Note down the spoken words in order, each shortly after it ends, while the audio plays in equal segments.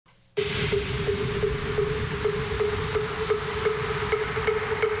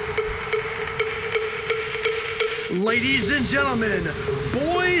Ladies and gentlemen,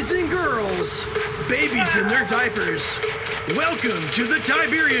 boys and girls, babies in their diapers, welcome to the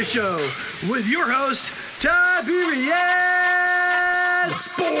Tiberius Show with your host, Tiberius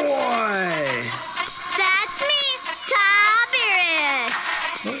Boy! That's me, Tiberius!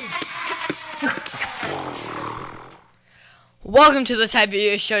 Welcome to the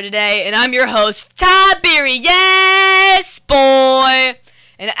Tiberius Show today, and I'm your host, Tiberius Boy!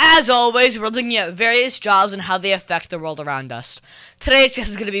 And as always, we're looking at various jobs and how they affect the world around us. Today's guest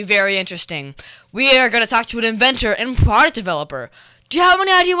is going to be very interesting. We are going to talk to an inventor and product developer. Do you have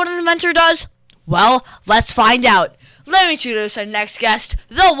any idea what an inventor does? Well, let's find out. Let me introduce our next guest,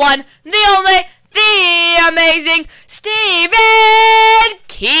 the one, the only, the amazing Stephen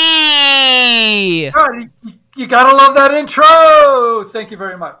Key. God, you gotta love that intro. Thank you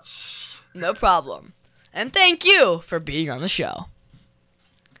very much. No problem. And thank you for being on the show.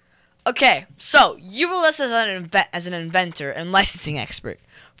 Okay, so you were listed as an inventor and licensing expert.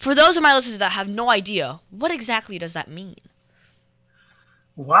 For those of my listeners that have no idea, what exactly does that mean?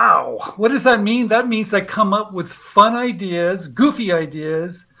 Wow. What does that mean? That means I come up with fun ideas, goofy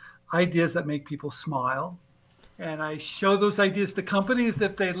ideas, ideas that make people smile. And I show those ideas to companies.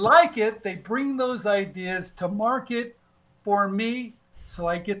 If they like it, they bring those ideas to market for me. So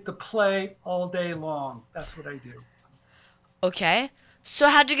I get to play all day long. That's what I do. Okay. So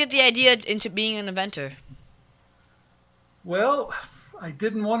how'd you get the idea into being an inventor? Well, I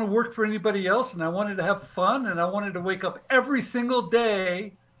didn't want to work for anybody else, and I wanted to have fun, and I wanted to wake up every single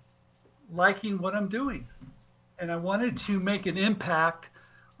day liking what I'm doing. And I wanted to make an impact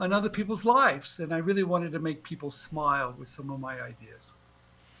on other people's lives, and I really wanted to make people smile with some of my ideas.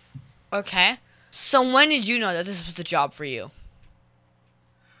 Okay. So when did you know that this was the job for you?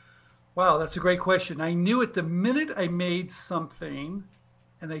 Wow, that's a great question. I knew it the minute I made something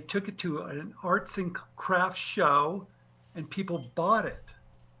and I took it to an arts and crafts show and people bought it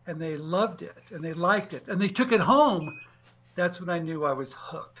and they loved it and they liked it and they took it home. That's when I knew I was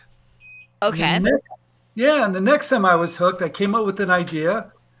hooked. Okay. And the next time I was hooked, I came up with an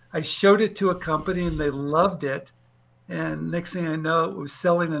idea. I showed it to a company and they loved it. And next thing I know, it was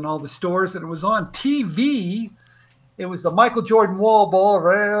selling in all the stores and it was on TV. It was the Michael Jordan wall ball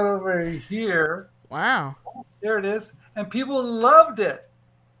right over here. Wow. There it is. And people loved it.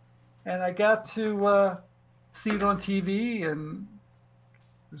 And I got to see it on TV, and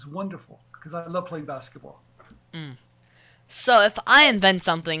it was wonderful because I love playing basketball. Mm. So if I invent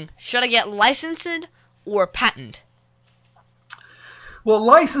something, should I get licensed or patented? Well,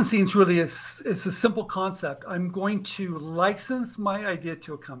 licensing is really it's a simple concept. I'm going to license my idea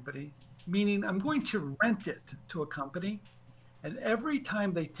to a company, meaning I'm going to rent it to a company, and every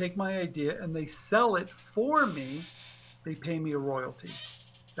time they take my idea and they sell it for me, they pay me a royalty.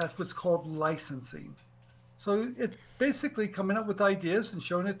 That's what's called licensing. So it's basically coming up with ideas and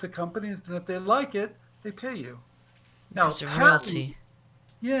showing it to companies, and if they like it, they pay you. Now, It's a royalty.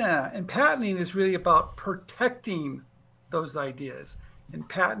 Yeah, and patenting is really about protecting those ideas. And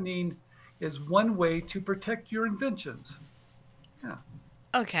patenting is one way to protect your inventions. Yeah.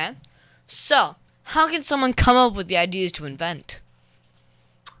 Okay. So, how can someone come up with the ideas to invent?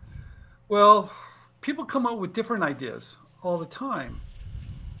 Well, people come up with different ideas all the time.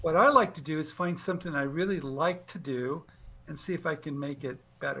 What I like to do is find something I really like to do and see if I can make it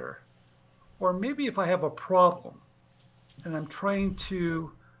better. Or maybe if I have a problem and I'm trying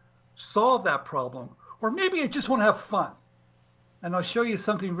to solve that problem. Or maybe I just want to have fun. And I'll show you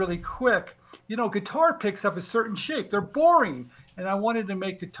something really quick. You know, guitar picks have a certain shape. They're boring. And I wanted to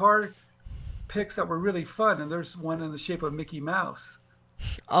make guitar picks that were really fun. And there's one in the shape of Mickey Mouse.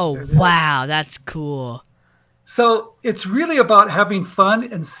 Oh, wow. That's cool. So it's really about having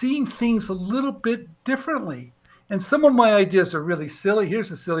fun and seeing things a little bit differently. And some of my ideas are really silly.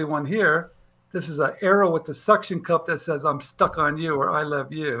 Here's a silly one here. This is an arrow with the suction cup that says, "I'm stuck on you," or "I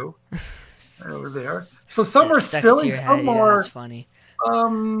love you." Right over there. So some are silly, some are that's funny.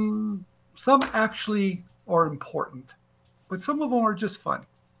 some actually are important. But some of them are just fun.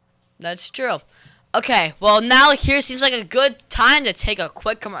 That's true. Okay, well now here seems like a good time to take a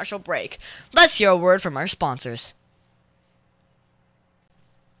quick commercial break. Let's hear a word from our sponsors.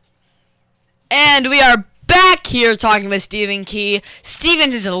 And we are back here talking with Stephen Key.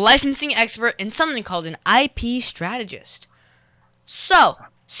 Stephen is a licensing expert in something called an IP strategist. So,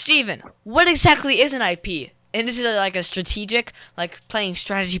 Stephen, what exactly is an IP? And is it like a strategic, like playing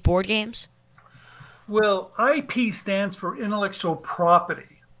strategy board games? Well, IP stands for intellectual property.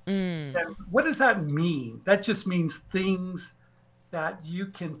 And what does that mean? That just means things that you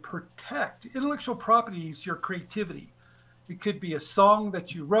can protect. Intellectual property is your creativity. It could be a song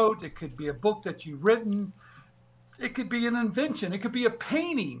that you wrote. It could be a book that you've written. It could be an invention. It could be a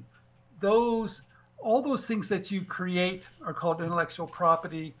painting. All those things that you create are called intellectual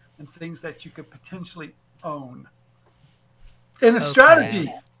property and things that you could potentially own. And a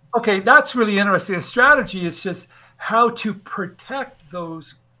strategy, okay, that's really interesting. A strategy is just how to protect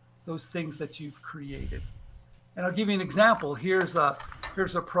those things that you've created. And I'll give you an example. Here's a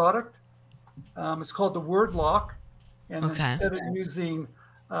product. It's called the word lock. And instead of using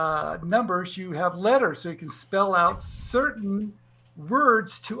numbers, you have letters, so you can spell out certain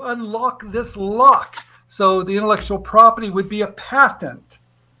words to unlock this lock. So the intellectual property would be a patent.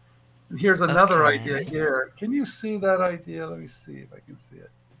 And here's another idea here. Can you see that idea? Let me see if I can see it.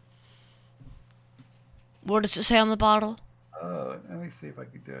 What does it say on the bottle? Let me see if I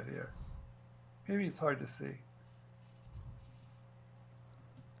can do it here. Maybe it's hard to see.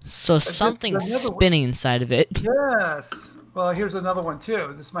 So something's spinning inside of it. Yes. Well, here's another one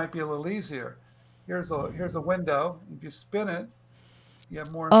too. This might be a little easier. Here's a window. If you spin it, you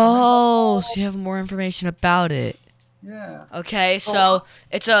have more information. Oh, so you have more information about it. Yeah. Okay, so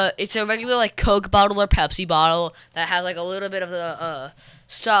it's a regular like Coke bottle or Pepsi bottle that has like a little bit of the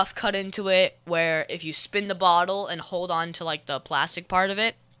stuff cut into it, where if you spin the bottle and hold on to like the plastic part of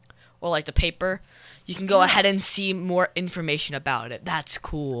it or like the paper, you can go ahead and see more information about it. That's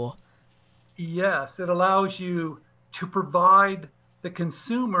cool. Yes, it allows you to provide the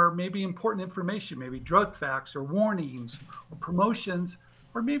consumer maybe important information, maybe drug facts or warnings or promotions,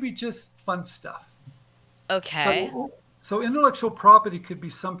 or maybe just fun stuff. Okay. So intellectual property could be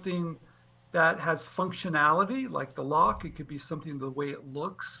something that has functionality, like the lock. It could be something the way it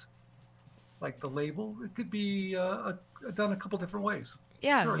looks, like the label. It could be done a couple different ways.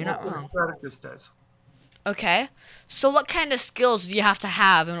 Yeah, sure, you're not wrong. Strategist does. Okay. So what kind of skills do you have to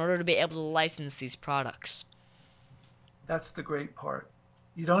have in order to be able to license these products? That's the great part.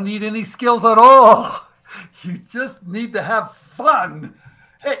 You don't need any skills at all. You just need to have fun.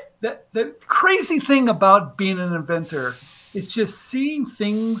 Hey, the crazy thing about being an inventor is just seeing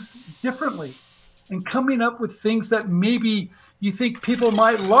things differently and coming up with things that maybe you think people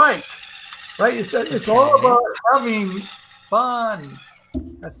might like, right? It's all about having fun.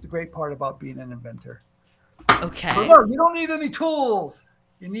 That's the great part about being an inventor. Okay. So no, you don't need any tools.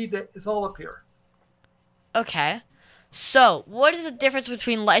 It's all up here. Okay. So, what is the difference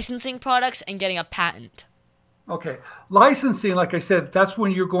between licensing products and getting a patent? Okay. Licensing, like I said, that's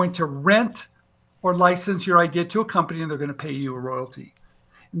when you're going to rent or license your idea to a company and they're going to pay you a royalty.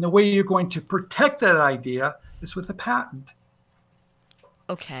 And the way you're going to protect that idea is with a patent.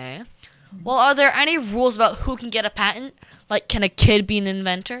 Okay. Well, are there any rules about who can get a patent? Like, can a kid be an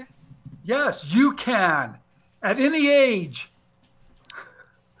inventor? Yes, you can. At any age.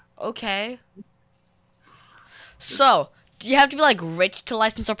 Okay. So, do you have to be, like, rich to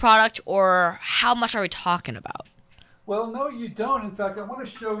license a product, or how much are we talking about? Well, no, you don't. In fact, I want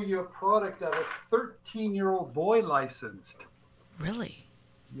to show you a product that a 13-year-old boy licensed. Really?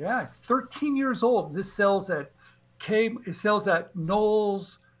 Yeah, 13 years old. This sells at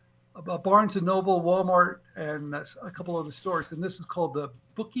Knowles, Barnes & Noble, Walmart, and a couple other stores. And this is called the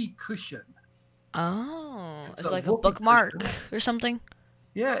Bookie Cushion. Oh, it's like a whoopee bookmark cushion. or something?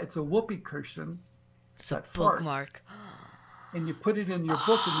 Yeah, it's a whoopee cushion. It's a bookmark. And you put it in your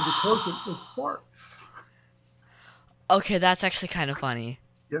book and you close it, it farts. Okay, that's actually kind of funny.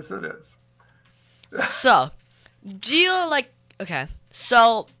 Yes, it is. So, do you okay,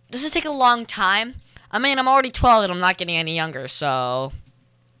 so does it take a long time? I mean, I'm already 12 and I'm not getting any younger, so.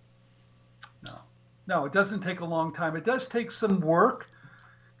 No, it doesn't take a long time. It does take some work.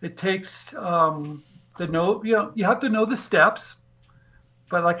 It takes you have to know the steps.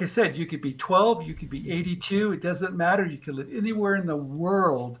 But like I said, you could be 12, you could be 82. It doesn't matter. You could live anywhere in the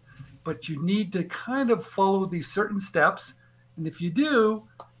world, but you need to kind of follow these certain steps. And if you do,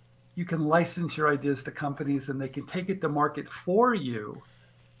 you can license your ideas to companies and they can take it to market for you.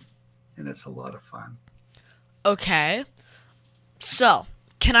 And it's a lot of fun. Okay. So,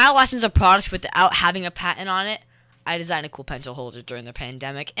 can I license a product without having a patent on it? I designed a cool pencil holder during the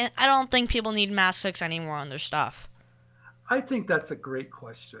pandemic, and I don't think people need mask hooks anymore on their stuff. I think that's a great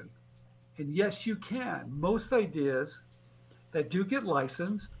question. And yes, you can. Most ideas that do get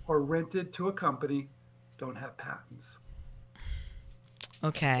licensed or rented to a company don't have patents.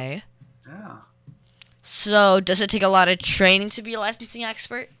 Okay. Yeah. So, does it take a lot of training to be a licensing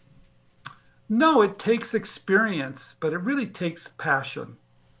expert? No, it takes experience, but it really takes passion.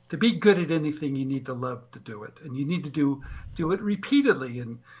 To be good at anything, you need to love to do it. And you need to do it repeatedly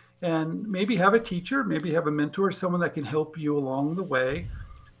and maybe have a teacher, maybe have a mentor, someone that can help you along the way.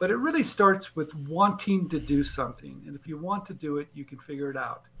 But it really starts with wanting to do something. And if you want to do it, you can figure it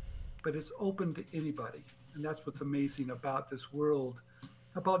out. But it's open to anybody. And that's what's amazing about this world,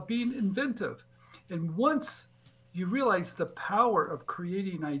 about being inventive. And once you realize the power of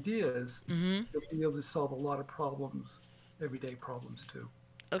creating ideas, you'll be able to solve a lot of problems, everyday problems too.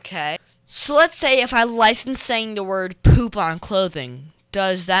 Okay. So let's say if I license saying the word poop on clothing,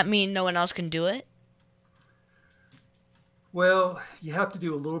 does that mean no one else can do it? Well, you have to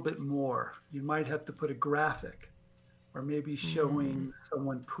do a little bit more. You might have to put a graphic or maybe showing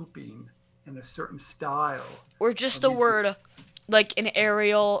someone pooping in a certain style. Or just the word, like in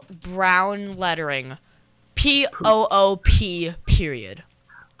Arial brown lettering, P-O-O-P, period.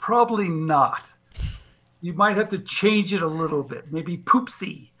 Probably not. You might have to change it a little bit. Maybe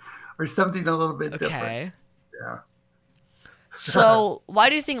poopsie or something a little bit different. Okay. Yeah. So why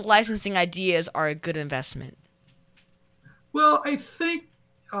do you think licensing ideas are a good investment? Well, I think,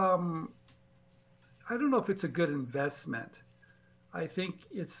 I don't know if it's a good investment. I think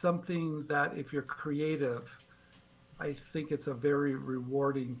it's something that if you're creative, I think it's a very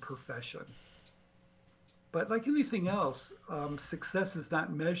rewarding profession. But like anything else, success is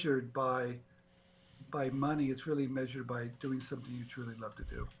not measured by money. It's really measured by doing something you truly love to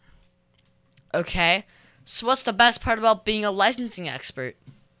do. Okay. So what's the best part about being a licensing expert?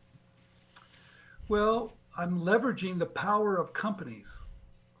 Well, I'm leveraging the power of companies.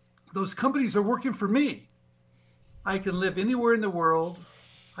 Those companies are working for me. I can live anywhere in the world.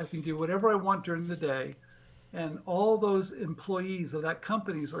 I can do whatever I want during the day. And all those employees of that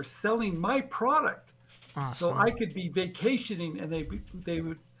companies are selling my product. Awesome. So I could be vacationing and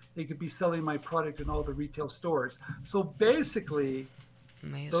they could be selling my product in all the retail stores. So basically,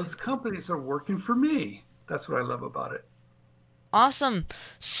 Amazing. Those companies are working for me. That's what I love about it. Awesome.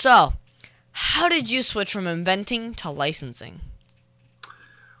 So, how did you switch from inventing to licensing?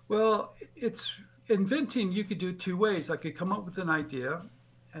 Well, it's inventing. You could do it two ways. I could come up with an idea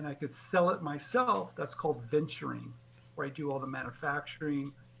and I could sell it myself. That's called venturing, where I do all the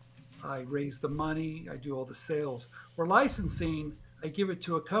manufacturing. I raise the money. I do all the sales. Or licensing, I give it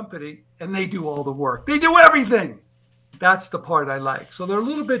to a company and they do all the work. They do everything. That's the part I like. So they're a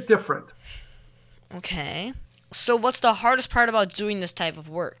little bit different. Okay. So what's the hardest part about doing this type of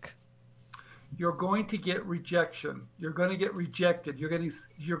work? You're going to get rejection. You're going to get rejected.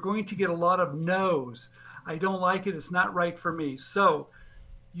 You're going to get a lot of no's. I don't like it. It's not right for me. So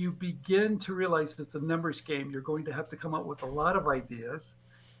you begin to realize it's a numbers game. You're going to have to come up with a lot of ideas,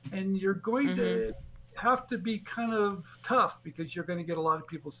 and you're going to have to be kind of tough because you're going to get a lot of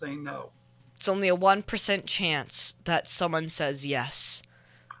people saying no. It's only a 1% chance that someone says yes.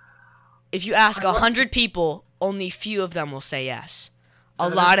 If you ask 100 people, only few of them will say yes. A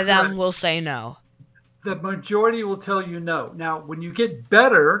lot of them will say no. The majority will tell you no. Now, when you get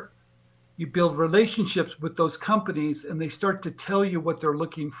better, you build relationships with those companies and they start to tell you what they're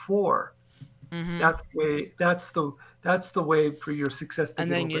looking for. That way, that's the way for your success to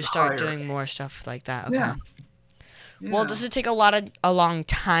and get then a you bit start higher. doing more stuff like that. Okay. Yeah. Well, does it take a long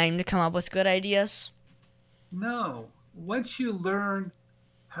time to come up with good ideas? No. Once you learn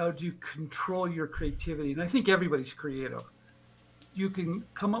how to control your creativity, and I think everybody's creative, you can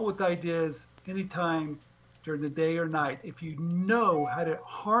come up with ideas anytime during the day or night. If you know how to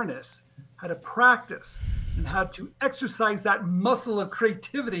harness, how to practice, and how to exercise that muscle of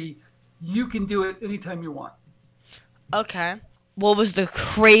creativity, you can do it anytime you want. Okay. What was the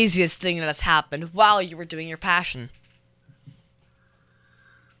craziest thing that has happened while you were doing your passion?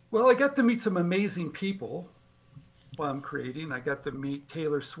 Well, I got to meet some amazing people while I'm creating. I got to meet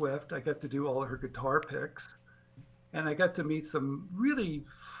Taylor Swift. I got to do all of her guitar picks. And I got to meet some really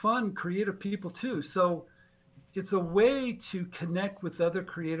fun, creative people too. So it's a way to connect with other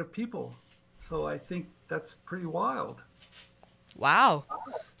creative people. So I think that's pretty wild. Wow.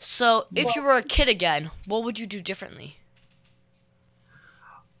 So if you were a kid again, what would you do differently?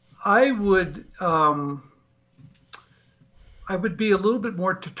 I would be a little bit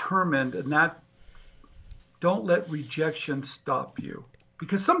more determined and don't let rejection stop you.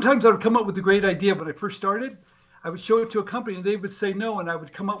 Because sometimes I would come up with a great idea when I first started. I would show it to a company and they would say no, and I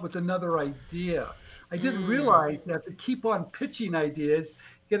would come up with another idea. I didn't realize that to keep on pitching ideas,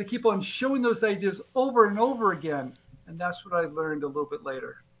 you got to keep on showing those ideas over and over again. And that's what I learned a little bit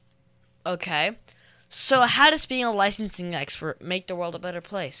later. Okay. So how does being a licensing expert make the world a better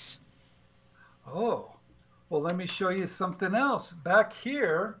place? Oh, well, let me show you something else. Back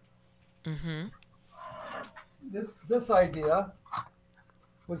here, this idea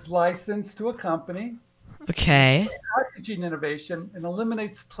was licensed to a company. Okay. Packaging innovation and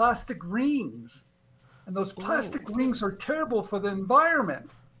eliminates plastic rings. And those plastic rings are terrible for the environment.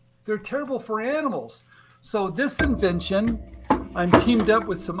 They're terrible for animals. So this invention I'm teamed up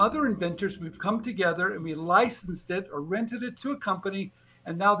with some other inventors. We've come together and we licensed it or rented it to a company.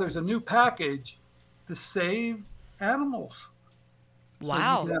 And now there's a new package to save animals.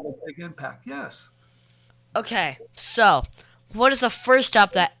 Wow. So you can have a big impact. Yes. Okay, so what is the first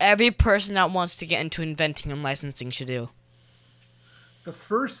step that every person that wants to get into inventing and licensing should do? The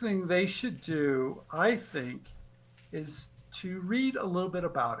first thing they should do, I think, is to read a little bit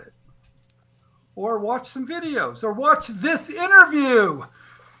about it, or watch some videos, or watch this interview.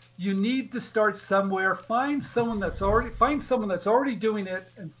 You need to start somewhere. Find someone that's already doing it,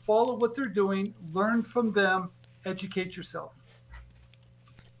 and follow what they're doing. Learn from them. Educate yourself.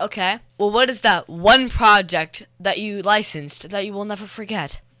 Okay, well, what is that one project that you licensed that you will never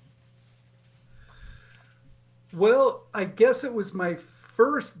forget? Well, I guess it was my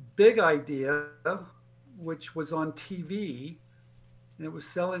first big idea, which was on TV, and it was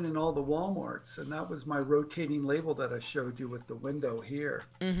selling in all the Walmarts, and that was my rotating label that I showed you with the window here.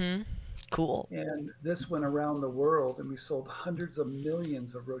 Mm-hmm. Cool. And this went around the world, and we sold hundreds of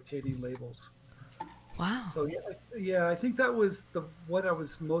millions of rotating labels. Wow. So yeah, I think that was what I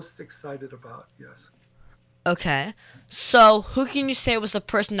was most excited about. Yes. Okay, so who can you say was the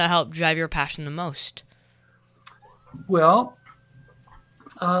person that helped drive your passion the most? Well,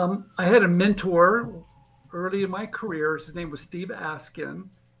 I had a mentor early in my career. His name was Steve Askin.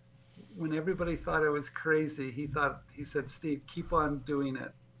 When everybody thought I was crazy, he said, Steve, keep on doing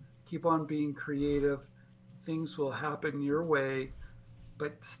it. Keep on being creative. Things will happen your way,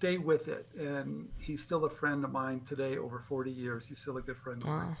 but stay with it. And he's still a friend of mine today, over 40 years. He's still a good friend of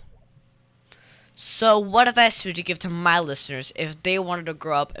mine. So what advice would you give to my listeners if they wanted to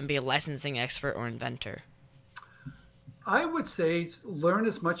grow up and be a licensing expert or inventor? I would say learn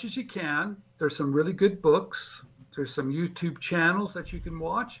as much as you can. There's some really good books. There's some YouTube channels that you can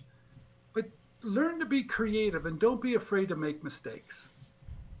watch. But learn to be creative and don't be afraid to make mistakes.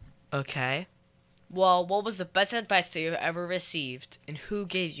 Okay. Well, what was the best advice that you've ever received, and who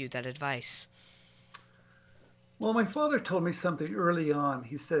gave you that advice? Well, my father told me something early on.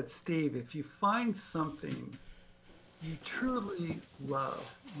 He said, Steve, if you find something you truly love,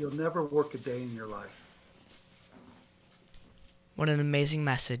 you'll never work a day in your life. What an amazing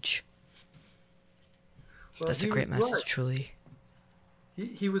message. Well, That's a great message, right. truly.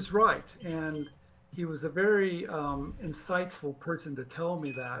 He was right. And he was a very insightful person to tell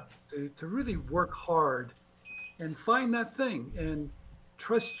me that, to really work hard and find that thing and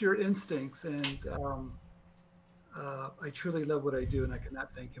trust your instincts. And I truly love what I do, and I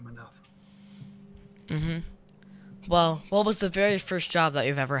cannot thank him enough. Mm-hmm. Well, what was the very first job that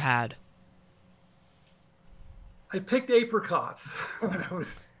you've ever had? I picked apricots when I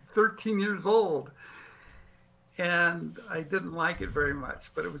was 13 years old, and I didn't like it very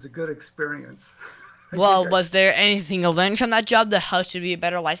much, but it was a good experience. Well, was there anything you learned from that job that helped you to be a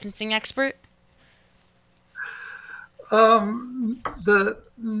better licensing expert? I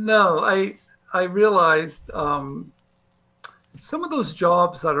realized some of those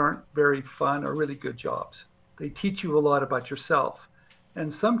jobs that aren't very fun are really good jobs. They teach you a lot about yourself.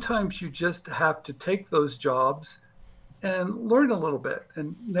 And sometimes you just have to take those jobs and learn a little bit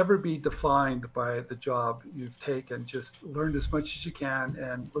and never be defined by the job you've taken. Just learn as much as you can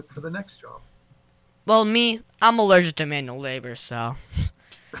and look for the next job. Well, I'm allergic to manual labor, so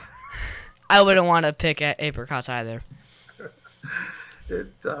I wouldn't want to pick at apricots either. It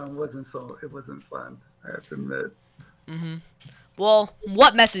wasn't fun, I have to admit. Mm-hmm. Well,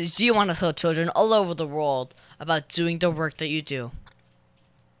 what message do you want to tell children all over the world about doing the work that you do?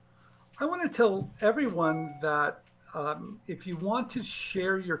 I want to tell everyone that if you want to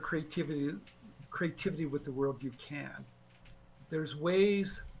share your creativity with the world, you can. There's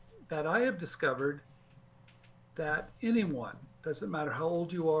ways that I have discovered that anyone, doesn't matter how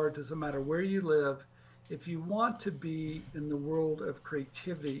old you are, doesn't matter where you live, if you want to be in the world of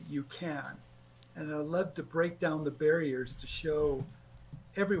creativity, you can. And I'd love to break down the barriers to show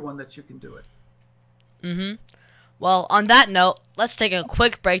everyone that you can do it. Mm-hmm. Well, on that note, let's take a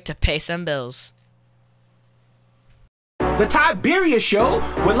quick break to pay some bills. The Tiberius Show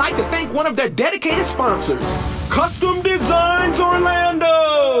would like to thank one of their dedicated sponsors, Custom Designs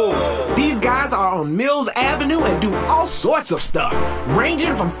Orlando. These guys are on Mills Avenue and do all sorts of stuff,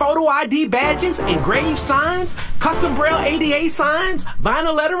 ranging from photo ID badges, engraved signs, custom braille ADA signs,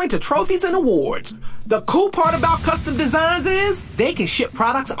 vinyl lettering to trophies and awards. The cool part about Custom Designs is they can ship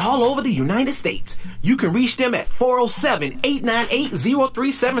products all over the United States. You can reach them at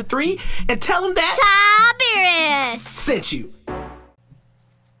 407-898-0373 and tell them that Tiberius sent you.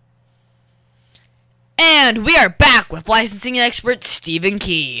 And we are back with licensing expert Stephen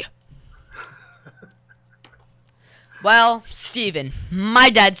Key. Well, Steven, my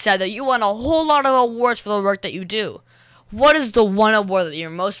dad said that you won a whole lot of awards for the work that you do. What is the one award that you're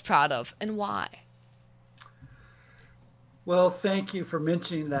most proud of, and why? Well, thank you for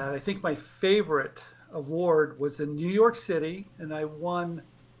mentioning that. I think my favorite award was in New York City, and I won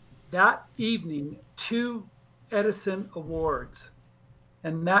that evening 2 Edison Awards.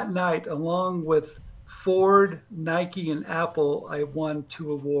 And that night, along with Ford, Nike, and Apple, I won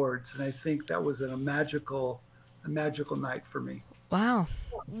 2 awards. And I think that was a magical night for me. Wow.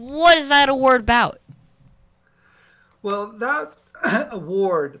 What is that award about? Well, that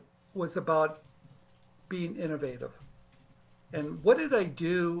award was about being innovative. And what did I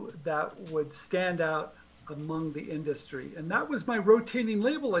do that would stand out among the industry? And that was my rotating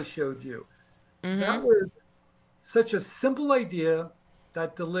label I showed you. That was such a simple idea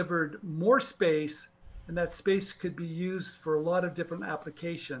that delivered more space, and that space could be used for a lot of different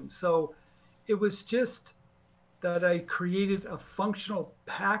applications. So it was just that I created a functional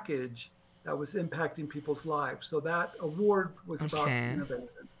package that was impacting people's lives. So that award was about innovation.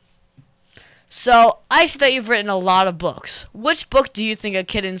 So, I see that you've written a lot of books. Which book do you think a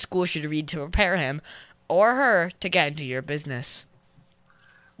kid in school should read to prepare him or her to get into your business?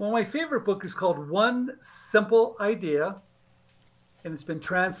 Well, my favorite book is called One Simple Idea, and it's been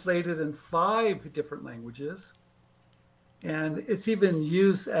translated in 5 different languages. And it's even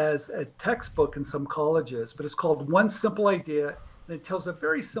used as a textbook in some colleges, but it's called One Simple Idea, and it tells a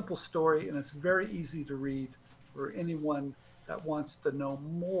very simple story, and it's very easy to read for anyone that wants to know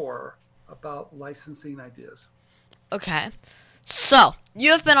more about licensing ideas. Okay. So,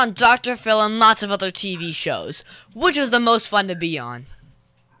 you have been on Dr. Phil and lots of other TV shows. Which was the most fun to be on?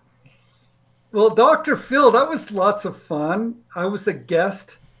 Well, Dr. Phil, that was lots of fun. I was a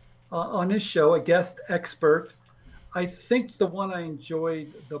guest on his show, a guest expert. I think the one I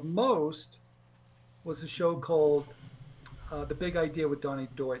enjoyed the most was a show called The Big Idea with Donnie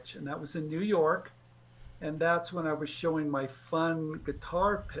Deutsch, and that was in New York. And that's when I was showing my fun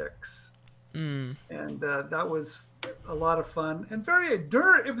guitar picks. And that was a lot of fun, and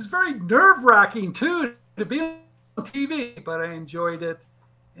it was very nerve-wracking too to be on TV, but I enjoyed it,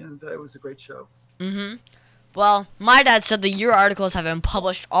 and it was a great show. Well, my dad said that your articles have been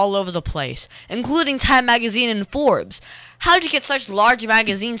published all over the place, including Time Magazine and Forbes. How did you get such large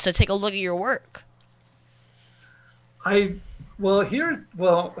magazines to take a look at your work? I've got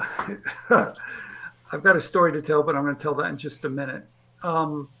a story to tell, but I'm going to tell that in just a minute.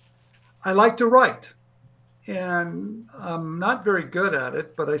 I like to write, and I'm not very good at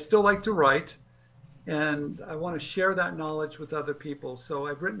it, but I still like to write, and I want to share that knowledge with other people. So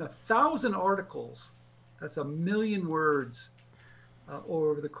I've written 1,000 articles. That's 1 million words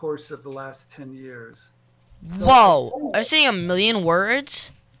over the course of the last 10 years. So, Whoa! Are you saying 1 million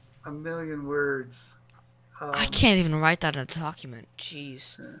words? 1 million words. I can't even write that in a document.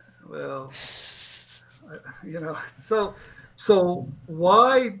 Jeez. Well, so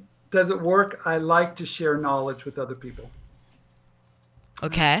why does it work? I like to share knowledge with other people.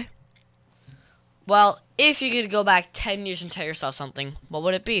 Okay. Well, if you could go back 10 years and tell yourself something, what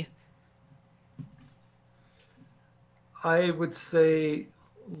would it be? I would say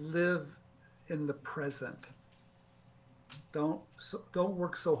live in the present. Don't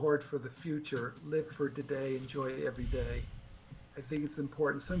work so hard for the future. Live for today. Enjoy every day. I think it's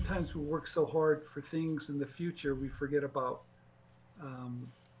important. Sometimes we work so hard for things in the future, we forget about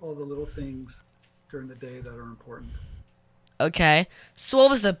all the little things during the day that are important. Okay. So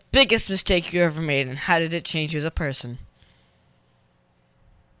what was the biggest mistake you ever made, and how did it change you as a person?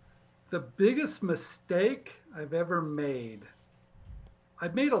 The biggest mistake I've ever made.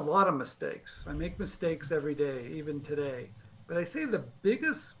 I've made a lot of mistakes. I make mistakes every day, even today. But I say the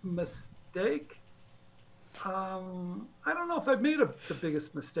biggest mistake, I don't know if I've made the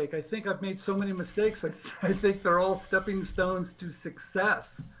biggest mistake. I think I've made so many mistakes. I think they're all stepping stones to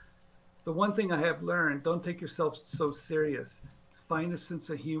success. The one thing I have learned, don't take yourself so serious. Find a sense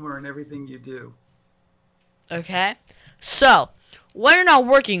of humor in everything you do. Okay. So, when you're not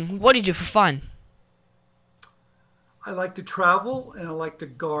working, what do you do for fun? I like to travel, and I like to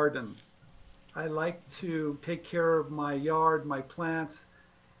garden. I like to take care of my yard, my plants,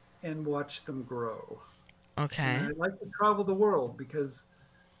 and watch them grow. Okay. And I like to travel the world because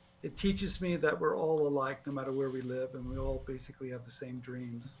it teaches me that we're all alike no matter where we live, and we all basically have the same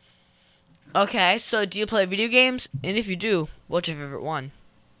dreams. Okay, so do you play video games? And if you do, what's your favorite one?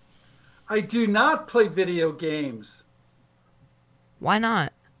 I do not play video games. Why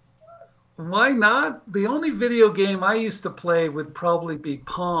not? Why not? The only video game I used to play would probably be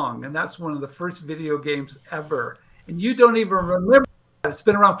Pong, and that's one of the first video games ever. And you don't even remember that. It's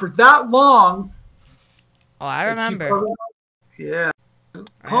been around for that long. Oh, I remember. Yeah.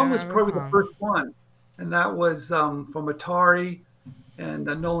 Palm was probably the first one, and that was from Atari, and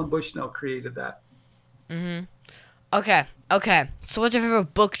Nolan Bushnell created that. Mm-hmm. Okay. So what's your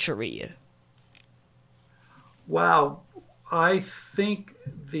favorite book to read? Wow. I think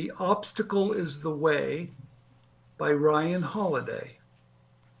The Obstacle is the Way by Ryan Holiday.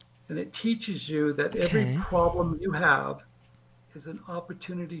 And it teaches you that every problem you have is an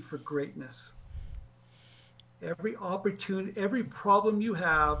opportunity for greatness. Every problem you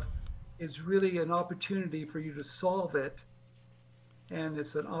have is really an opportunity for you to solve it. And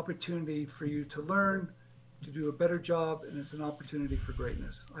it's an opportunity for you to learn, to do a better job, and it's an opportunity for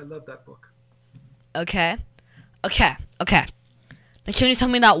greatness. I love that book. Okay. Now, can you tell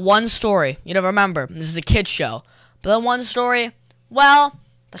me that one story? You don't remember. This is a kid's show. But that one story, well,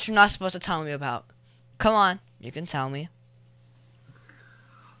 that you're not supposed to tell me about. Come on, you can tell me.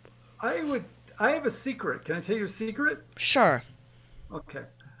 I have a secret. Can I tell you a secret? Sure. Okay.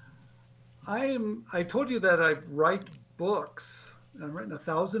 I told you that I write books. I've written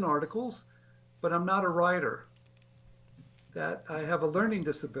 1,000 articles, but I'm not a writer. That I have a learning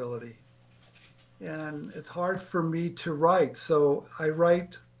disability. And it's hard for me to write. So I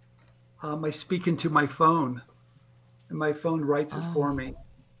write, I speak into my phone, and my phone writes it for me.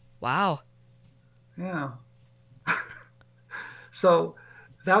 Wow. Yeah. So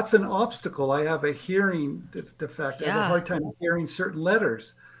that's an obstacle. I have a hearing defect. I have a hard time hearing certain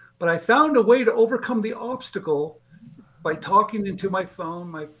letters. But I found a way to overcome the obstacle by talking into my phone.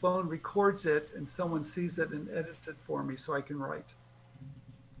 My phone records it, and someone sees it and edits it for me so I can write.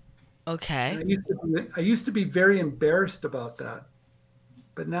 Okay. I used to be very embarrassed about that.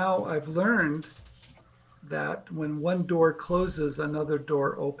 But now I've learned that when one door closes, another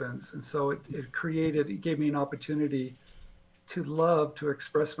door opens. And so it gave me an opportunity to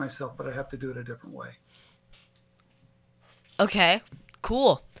express myself, but I have to do it a different way. Okay,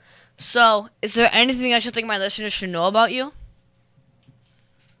 cool. So, is there anything I should think my listeners should know about you?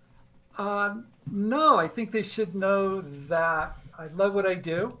 No, I think they should know that I love what I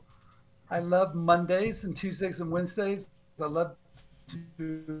do. I love Mondays and Tuesdays and Wednesdays. I love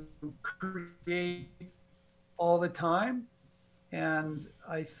to create all the time. And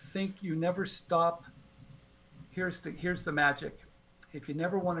I think you never stop. Here's the magic. If you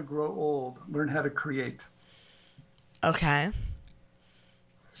never want to grow old, learn how to create. Okay.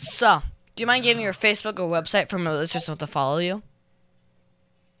 So, do you mind giving your Facebook or website for my listeners to follow you?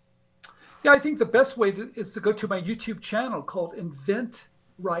 Yeah, I think the best way is to go to my YouTube channel called Invent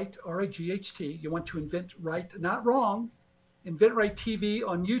Right, R-I-G-H-T. You want to invent right, not wrong. Invent Right TV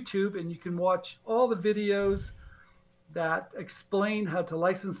on YouTube, and you can watch all the videos that explain how to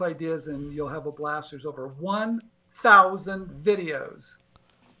license ideas, and you'll have a blast. There's over 1,000 videos.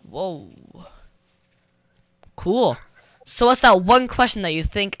 Whoa. Cool. So what's that one question that you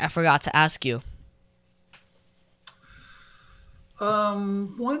think I forgot to ask you?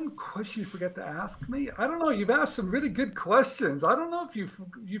 One question you forgot to ask me? I don't know. You've asked some really good questions. I don't know if you've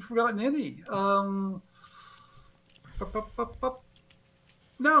forgotten any. No,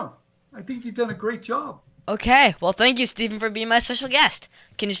 I think you've done a great job. Okay. Well, thank you, Stephen, for being my special guest.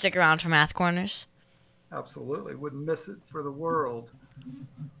 Can you stick around for Math Corners? Absolutely. Wouldn't miss it for the world.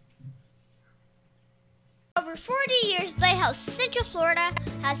 Over 40 years, Lighthouse Central Florida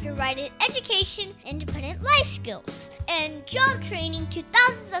has provided education, independent life skills, and job training to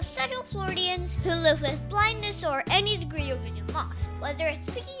thousands of Central Floridians who live with blindness or any degree of vision loss. Whether it's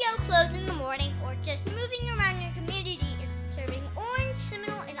picking out clothes in the morning or just moving around your community and serving Orange,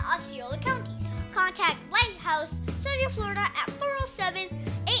 Seminole, and Osceola counties, contact Lighthouse Central Florida at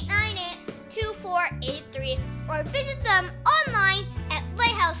 407-898-2483 or visit them online at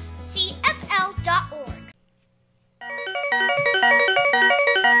lighthousecfl.org.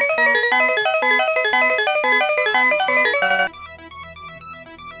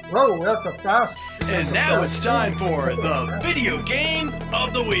 Whoa, that's a fast. And now it's time for the video game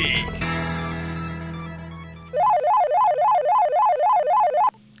of the week.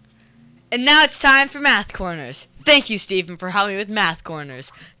 And now it's time for Math Corners. Thank you, Stephen, for helping me with Math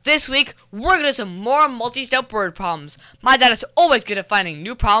Corners. This week, we're going to do some more multi-step word problems. My dad is always good at finding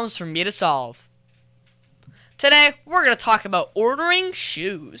new problems for me to solve. Today, we're going to talk about ordering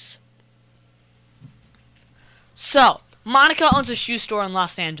shoes. So, Monica owns a shoe store in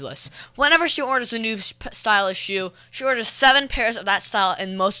Los Angeles. Whenever she orders a new stylish shoe, she orders 7 pairs of that style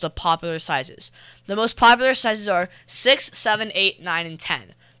in most of the popular sizes. The most popular sizes are 6, 7, 8, 9, and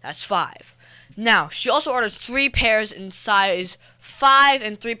 10. That's 5. Now, she also orders 3 pairs in size 5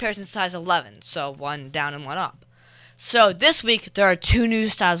 and 3 pairs in size 11. So, one down and one up. So, this week, there are 2 new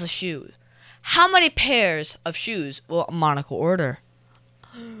styles of shoes. How many pairs of shoes will Monica order?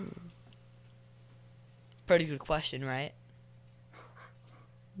 Pretty good question, right?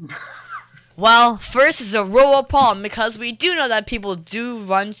 Well, first is a real problem because we do know that people do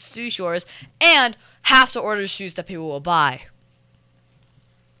run shoe stores and have to order shoes that people will buy.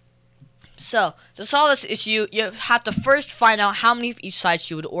 So, to solve this issue, you have to first find out how many of each size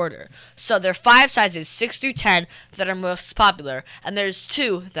you would order. So, there are 5 sizes, 6 through 10, that are most popular, and there's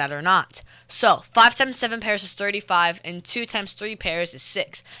 2 that are not. So, 5 times 7 pairs is 35, and 2 times 3 pairs is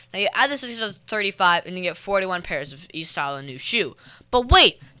 6. Now, you add this to 35, and you get 41 pairs of each style of new shoe. But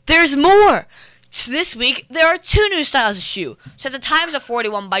wait, there's more! This week, there are 2 new styles of shoe. So, you have to times the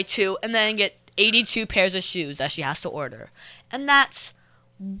 41 by 2, and then get 82 pairs of shoes that she has to order. And that's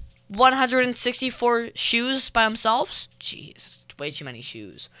 164 shoes by themselves? Jeez, that's way too many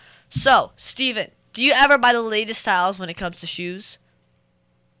shoes. So, Steven, do you ever buy the latest styles when it comes to shoes?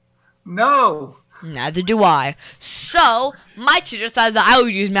 No. Neither do I. So, my teacher decided that I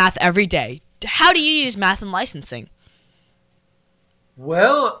would use math every day. How do you use math in licensing?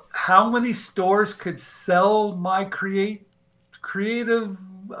 Well, how many stores could sell my creative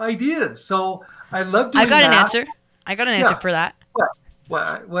ideas? So I love doing I got math. an answer. I got an answer for that.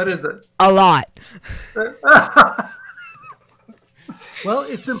 What is it? A lot. Well,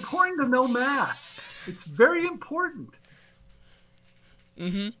 it's important to know math. It's very important.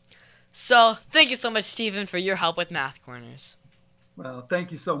 So, thank you so much, Steven, for your help with Math Corners. Well,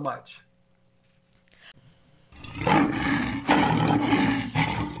 thank you so much.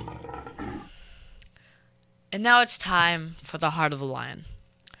 And now it's time for the Heart of a Lion.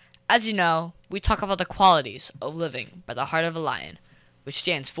 As you know, we talk about the qualities of living by the heart of a lion, which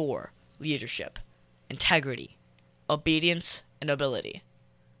stands for leadership, integrity, obedience, and nobility.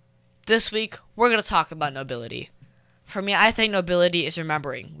 This week, we're going to talk about nobility. For me, I think nobility is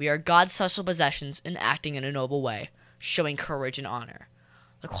remembering we are God's special possessions and acting in a noble way, showing courage and honor.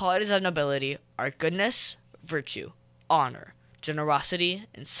 The qualities of nobility are goodness, virtue, honor, generosity,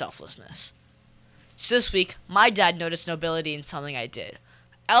 and selflessness. So this week, my dad noticed nobility in something I did.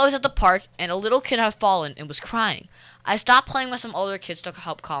 I was at the park, and a little kid had fallen and was crying. I stopped playing with some older kids to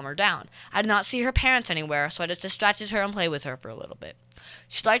help calm her down. I did not see her parents anywhere, so I just distracted her and played with her for a little bit.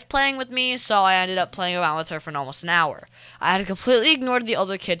 She liked playing with me, so I ended up playing around with her for almost an hour. I had completely ignored the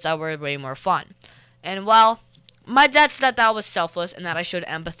older kids that were way more fun. And well, my dad said that was selfless and that I showed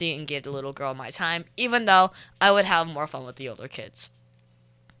empathy and gave the little girl my time, even though I would have more fun with the older kids.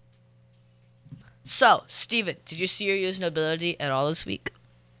 So, Steven, did you see or use nobility at all this week?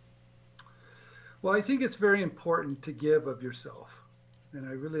 Well, I think it's very important to give of yourself. And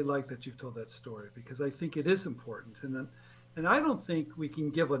I really like that you've told that story because I think it is important. And I don't think we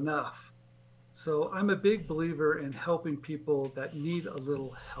can give enough. So I'm a big believer in helping people that need a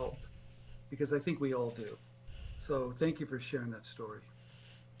little help because I think we all do. So thank you for sharing that story.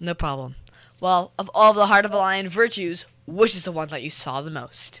 No problem. Well, of all the Heart of a Lion virtues, which is the one that you saw the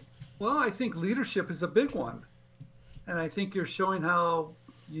most? Well, I think leadership is a big one. And I think you're showing how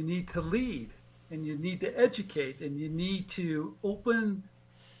you need to lead. And you need to educate, and you need to open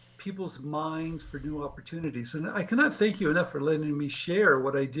people's minds for new opportunities. And I cannot thank you enough for letting me share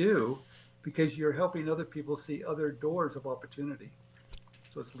what I do because you're helping other people see other doors of opportunity.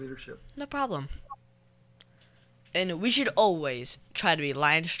 So it's leadership. No problem. And we should always try to be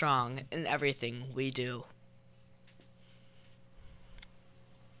lion strong in everything we do.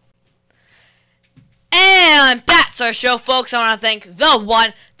 And that's our show, folks. I want to thank the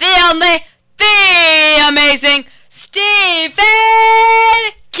one, the only, the amazing Stephen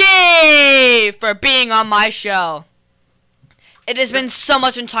Key for being on my show. It has been so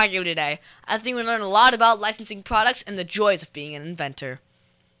much fun talking to you today. I think we learned a lot about licensing products and the joys of being an inventor.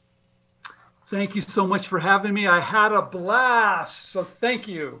 Thank you so much for having me. I had a blast, so thank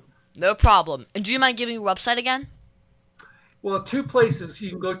you. No problem. And do you mind giving your website again? Well, 2 places.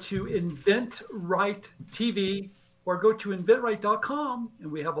 You can go to InventRight TV or go to inventright.com,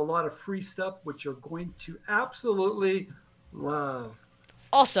 and we have a lot of free stuff which you're going to absolutely love.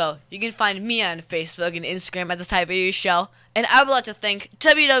 Also, you can find me on Facebook and Instagram at The Tiberius Show, and I would like to thank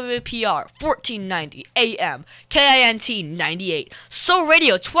WWPR 1490 AM, KINT 98, Soul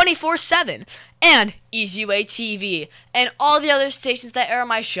Radio 24/7, and Easy Way TV, and all the other stations that air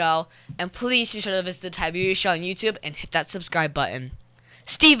my show. And please be sure to visit The Tiberius Show on YouTube and hit that subscribe button.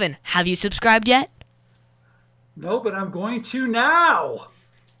 Steven, have you subscribed yet? No, but I'm going to now.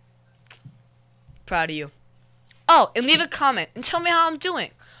 Proud of you. Oh, and leave a comment and tell me how I'm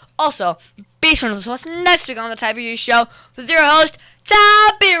doing. Also, be sure to listen to us next week on The Tiberius Show with your host,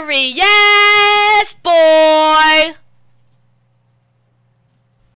 Tiberius Boy.